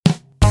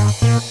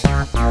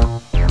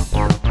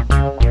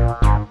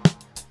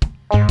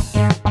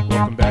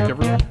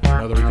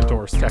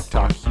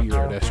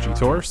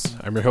Taurus.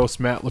 I'm your host,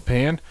 Matt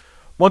LePan.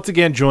 Once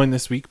again, joined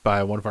this week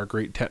by one of our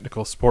great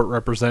technical support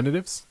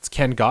representatives. It's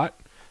Ken Gott.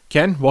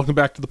 Ken, welcome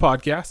back to the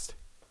podcast.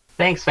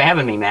 Thanks for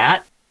having me,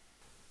 Matt.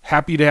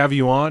 Happy to have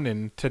you on,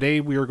 and today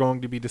we are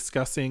going to be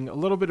discussing a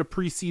little bit of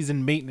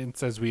preseason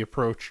maintenance as we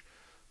approach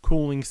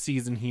cooling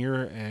season here,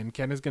 and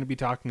Ken is going to be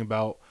talking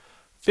about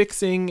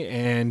fixing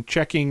and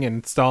checking and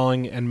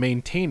installing and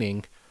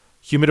maintaining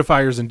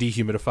humidifiers and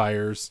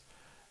dehumidifiers.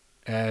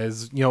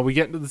 As you know, we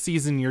get into the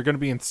season, you're going to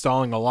be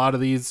installing a lot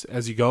of these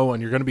as you go,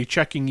 and you're going to be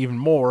checking even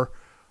more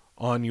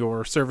on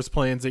your service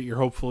plans that you're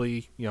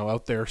hopefully,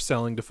 out there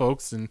selling to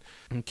folks. And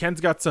Ken's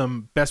got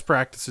some best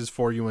practices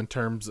for you in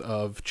terms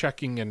of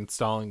checking and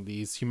installing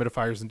these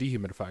humidifiers and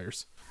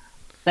dehumidifiers.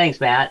 Thanks,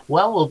 Matt.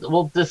 Well,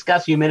 we'll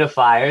discuss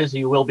humidifiers.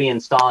 You will be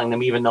installing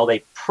them, even though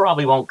they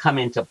probably won't come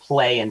into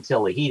play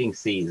until the heating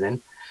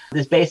season.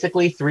 There's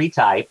basically three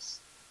types.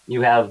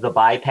 You have the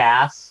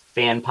bypass,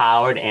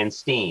 fan-powered, and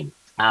steam.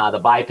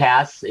 The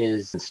bypass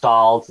is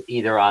installed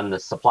either on the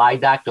supply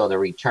duct or the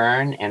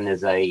return, and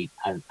there's a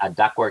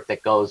ductwork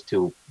that goes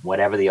to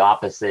whatever the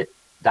opposite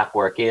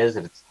ductwork is.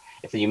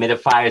 If the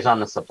humidifier is on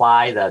the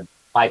supply, the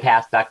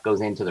bypass duct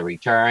goes into the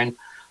return,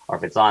 or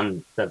if it's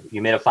on the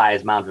humidifier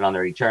is mounted on the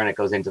return, it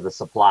goes into the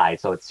supply,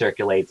 so it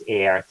circulates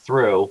air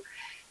through.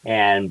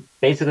 And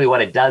basically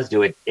what it does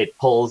do, it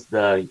pulls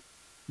the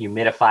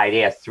humidified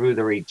air through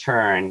the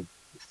return,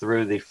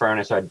 through the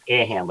furnace or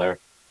air handler,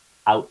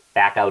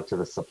 back out to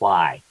the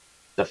supply.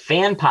 The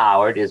fan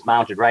powered is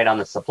mounted right on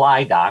the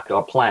supply duct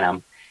or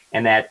plenum,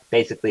 and that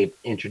basically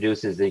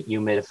introduces the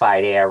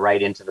humidified air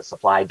right into the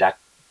supply duct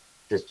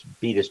to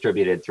be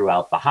distributed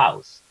throughout the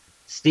house.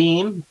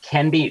 Steam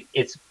can be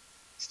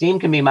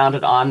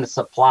mounted on the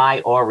supply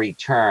or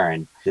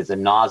return. There's a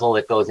nozzle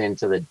that goes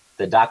into the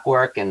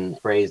ductwork and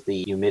sprays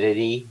the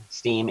humidity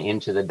steam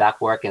into the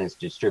ductwork, and it's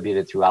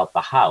distributed throughout the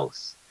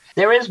house.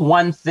 There is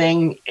one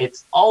thing,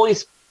 it's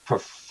always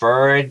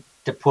preferred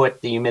to put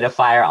the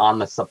humidifier on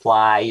the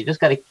supply. You just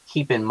got to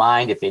keep in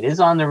mind, if it is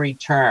on the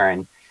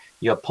return,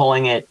 you're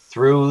pulling it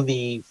through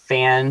the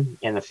fan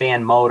and the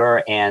fan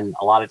motor and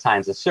a lot of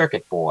times the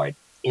circuit board.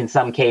 In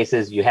some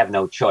cases, you have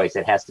no choice.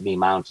 It has to be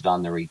mounted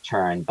on the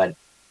return, but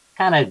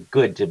kind of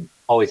good to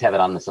always have it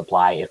on the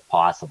supply if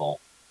possible.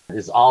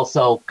 There's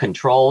also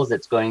controls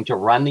that's going to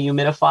run the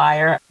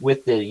humidifier.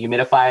 With the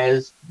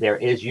humidifiers, there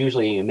is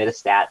usually a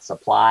humidistat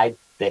supplied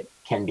that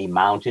can be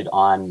mounted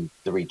on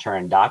the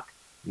return duct.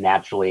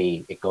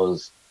 Naturally,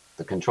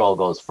 the control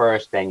goes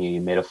first, then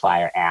your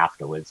humidifier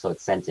afterwards. So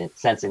it's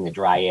sensing the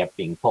dry air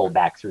being pulled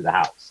back through the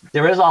house.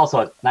 There is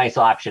also a nice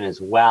option as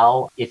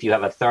well. If you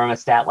have a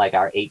thermostat like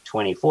our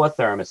 824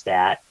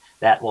 thermostat,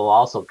 that will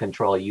also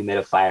control a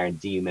humidifier and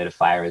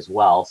dehumidifier as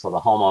well. So the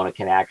homeowner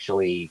can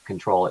actually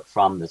control it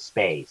from the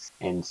space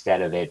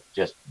instead of it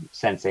just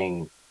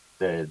sensing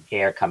the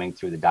air coming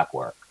through the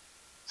ductwork.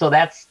 So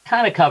that's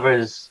kind of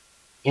covers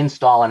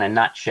install in a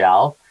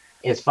nutshell.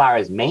 As far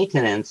as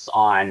maintenance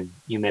on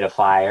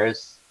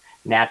humidifiers,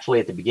 naturally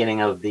at the beginning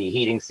of the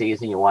heating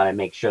season, you want to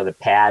make sure the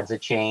pads are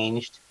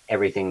changed,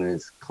 everything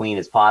is clean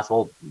as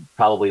possible.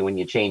 Probably when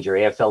you change your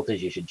air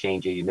filters, you should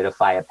change your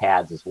humidifier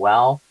pads as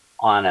well.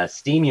 On a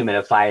steam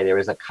humidifier, there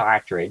is a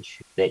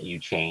cartridge that you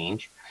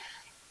change,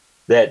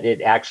 that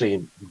it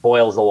actually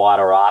boils the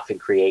water off and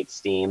creates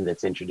steam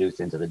that's introduced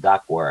into the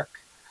ductwork.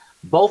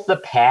 Both the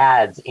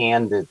pads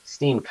and the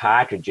steam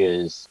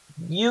cartridges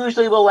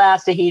usually will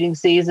last a heating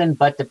season,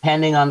 but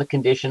depending on the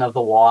condition of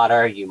the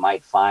water, you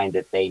might find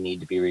that they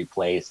need to be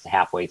replaced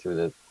halfway through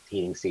the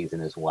heating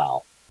season as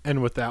well.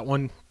 And with that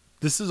one,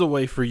 this is a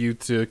way for you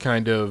to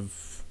kind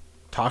of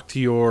talk to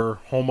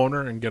your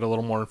homeowner and get a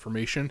little more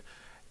information.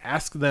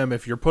 Ask them,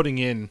 if you're putting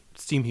in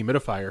steam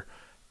humidifier,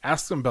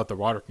 ask them about the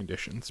water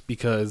conditions,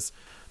 because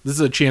this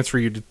is a chance for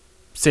you to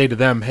say to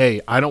them,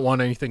 hey, I don't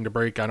want anything to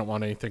break. I don't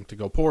want anything to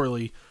go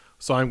poorly.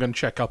 So I'm going to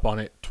check up on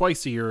it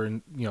twice a year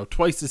and,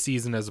 twice a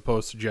season, as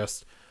opposed to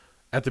just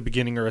at the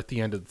beginning or at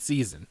the end of the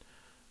season.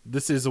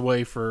 This is a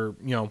way for,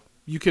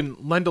 you can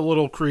lend a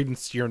little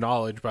credence to your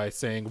knowledge by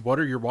saying, what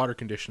are your water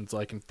conditions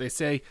like? And if they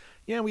say,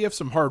 yeah, we have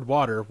some hard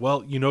water,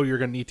 well, you're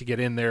going to need to get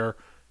in there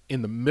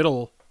in the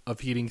middle of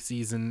heating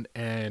season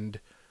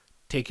and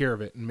take care of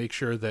it and make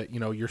sure that,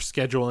 you're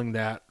scheduling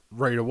that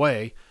right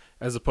away,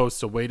 as opposed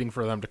to waiting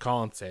for them to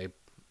call and say,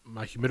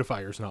 my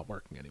humidifier is not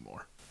working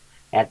anymore.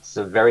 That's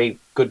a very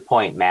good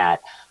point,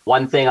 Matt.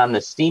 One thing on the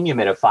steam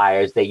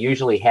humidifiers, they're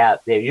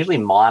usually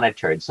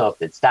monitored. So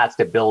if it starts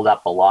to build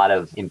up a lot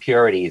of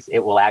impurities, it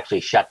will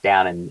actually shut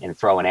down and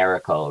throw an error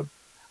code,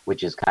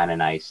 which is kind of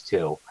nice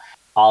too.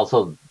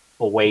 Also,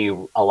 a way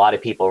a lot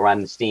of people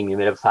run steam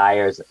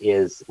humidifiers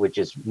which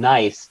is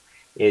nice,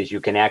 is you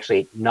can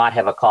actually not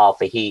have a call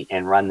for heat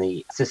and run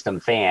the system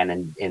fan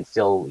and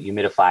still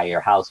humidify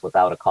your house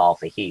without a call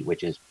for heat,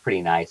 which is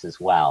pretty nice as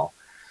well.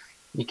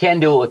 You can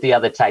do it with the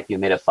other type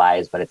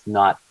humidifiers, but it's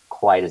not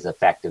quite as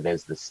effective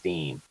as the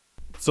steam.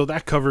 So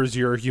that covers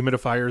your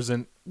humidifiers,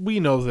 and we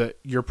know that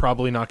you're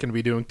probably not going to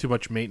be doing too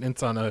much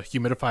maintenance on a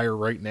humidifier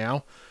right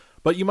now,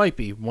 but you might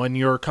be when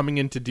you're coming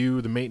in to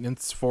do the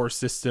maintenance for a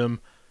system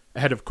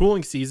ahead of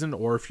cooling season,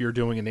 or if you're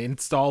doing an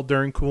install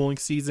during cooling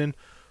season,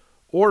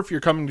 or if you're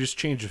coming to just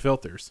change the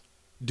filters.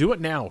 Do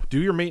it now.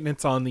 Do your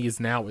maintenance on these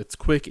now. It's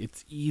quick,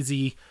 it's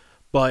easy,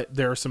 but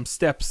there are some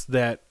steps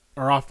that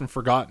are often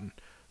forgotten.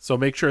 So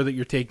make sure that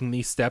you're taking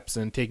these steps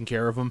and taking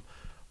care of them.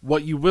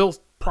 What you will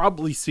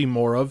probably see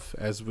more of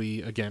as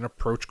we, again,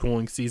 approach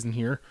cooling season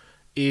here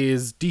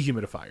is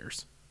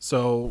dehumidifiers.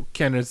 So,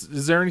 Ken,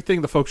 is there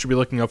anything the folks should be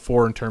looking up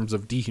for in terms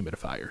of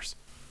dehumidifiers?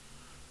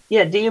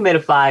 Yeah,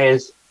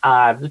 dehumidifiers,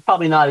 there's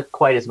probably not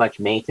quite as much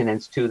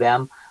maintenance to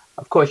them.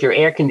 Of course, your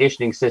air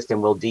conditioning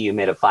system will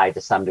dehumidify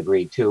to some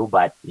degree too,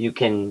 but you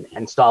can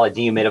install a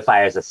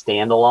dehumidifier as a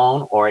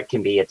standalone, or it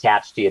can be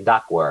attached to your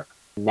ductwork.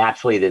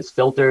 Naturally, there's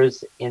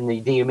filters in the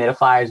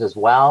dehumidifiers as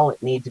well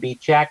that need to be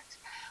checked.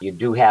 You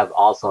do have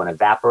also an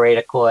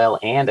evaporator coil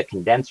and a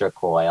condenser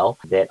coil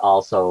that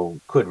also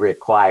could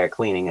require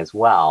cleaning as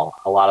well.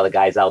 A lot of the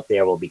guys out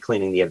there will be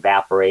cleaning the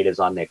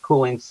evaporators on their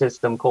cooling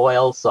system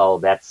coils, so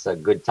that's a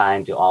good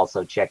time to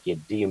also check your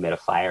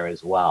dehumidifier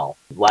as well.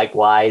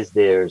 Likewise,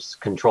 there's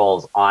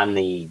controls on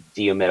the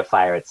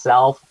dehumidifier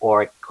itself,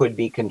 or it could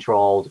be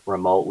controlled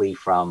remotely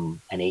from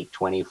an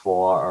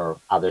 824 or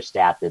other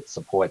stat that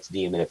supports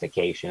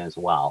dehumidification as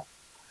well.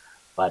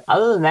 But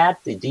other than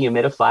that, the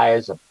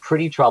dehumidifiers are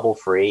pretty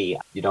trouble-free.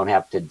 You don't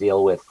have to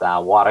deal with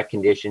water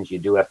conditions. You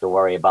do have to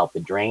worry about the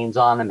drains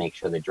on them, make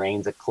sure the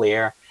drains are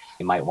clear.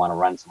 You might want to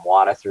run some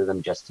water through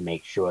them just to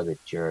make sure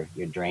that your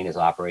drain is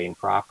operating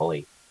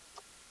properly.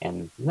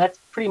 And that's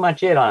pretty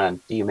much it on a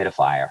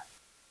dehumidifier.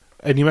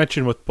 And you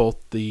mentioned with both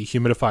the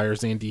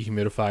humidifiers and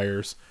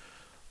dehumidifiers,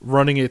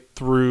 running it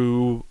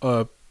through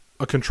a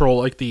control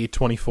like the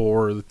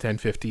 824 or the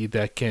 1050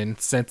 that can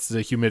sense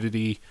the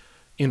humidity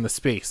in the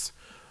space.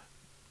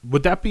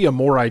 Would that be a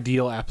more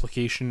ideal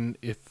application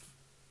if,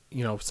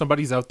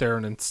 somebody's out there,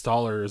 an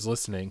installer is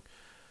listening?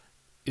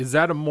 Is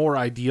that a more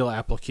ideal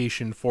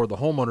application for the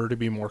homeowner to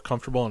be more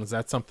comfortable? And is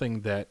that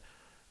something that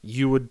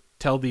you would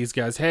tell these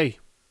guys, hey,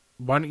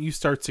 why don't you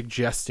start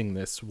suggesting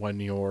this when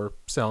you're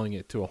selling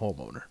it to a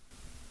homeowner?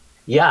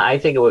 Yeah, I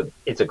think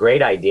it's a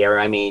great idea.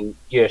 I mean,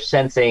 you're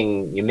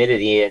sensing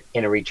humidity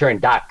in a return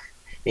duct.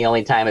 The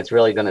only time it's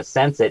really going to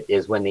sense it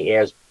is when the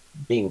air's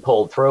being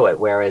pulled through it,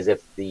 whereas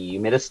if the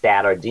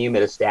humidistat or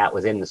dehumidistat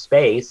was in the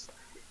space,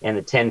 and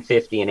the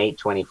 1050 and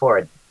 824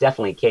 are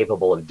definitely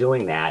capable of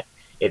doing that,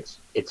 it's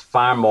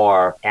far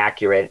more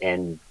accurate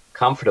and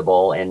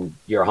comfortable, and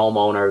your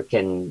homeowner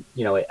can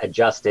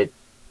adjust it,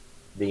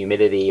 the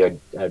humidity or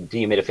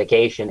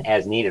dehumidification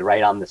as needed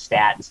right on the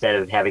stat, instead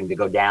of having to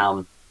go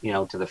down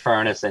to the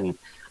furnace and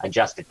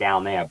adjust it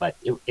down there. But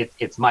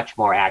it's much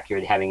more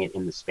accurate having it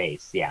in the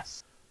space.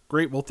 Yes.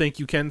 Great. Well, thank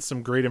you, Ken.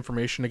 Some great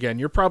information. Again,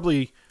 you're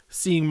probably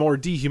seeing more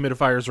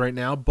dehumidifiers right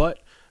now, but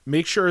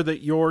make sure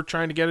that you're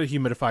trying to get a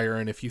humidifier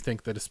in if you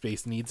think that a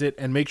space needs it,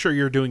 and make sure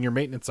you're doing your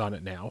maintenance on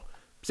it now.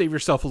 Save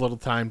yourself a little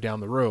time down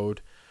the road,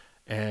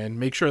 and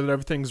make sure that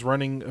everything's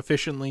running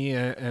efficiently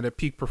and at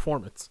peak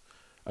performance.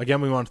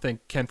 Again, we want to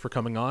thank Ken for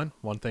coming on.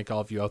 We want to thank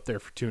all of you out there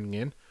for tuning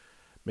in.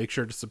 Make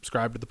sure to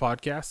subscribe to the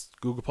podcast,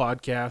 Google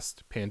Podcast,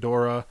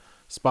 Pandora,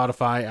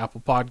 Spotify,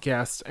 Apple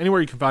Podcasts.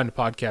 Anywhere you can find a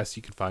podcast,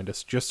 you can find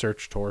us. Just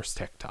search Taurus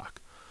Tech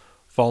Talk.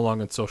 Follow along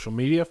on social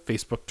media,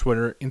 Facebook,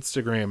 Twitter,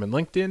 Instagram, and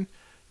LinkedIn.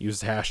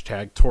 Use the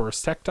hashtag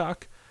Taurus Tech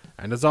Talk.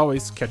 And as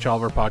always, catch all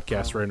of our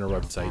podcasts right on our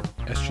website,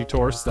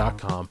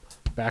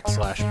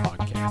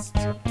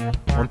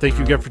 sgtaurus.com/podcasts. Well, thank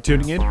you again for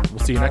tuning in. We'll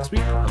see you next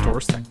week on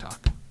Taurus Tech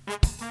Talk.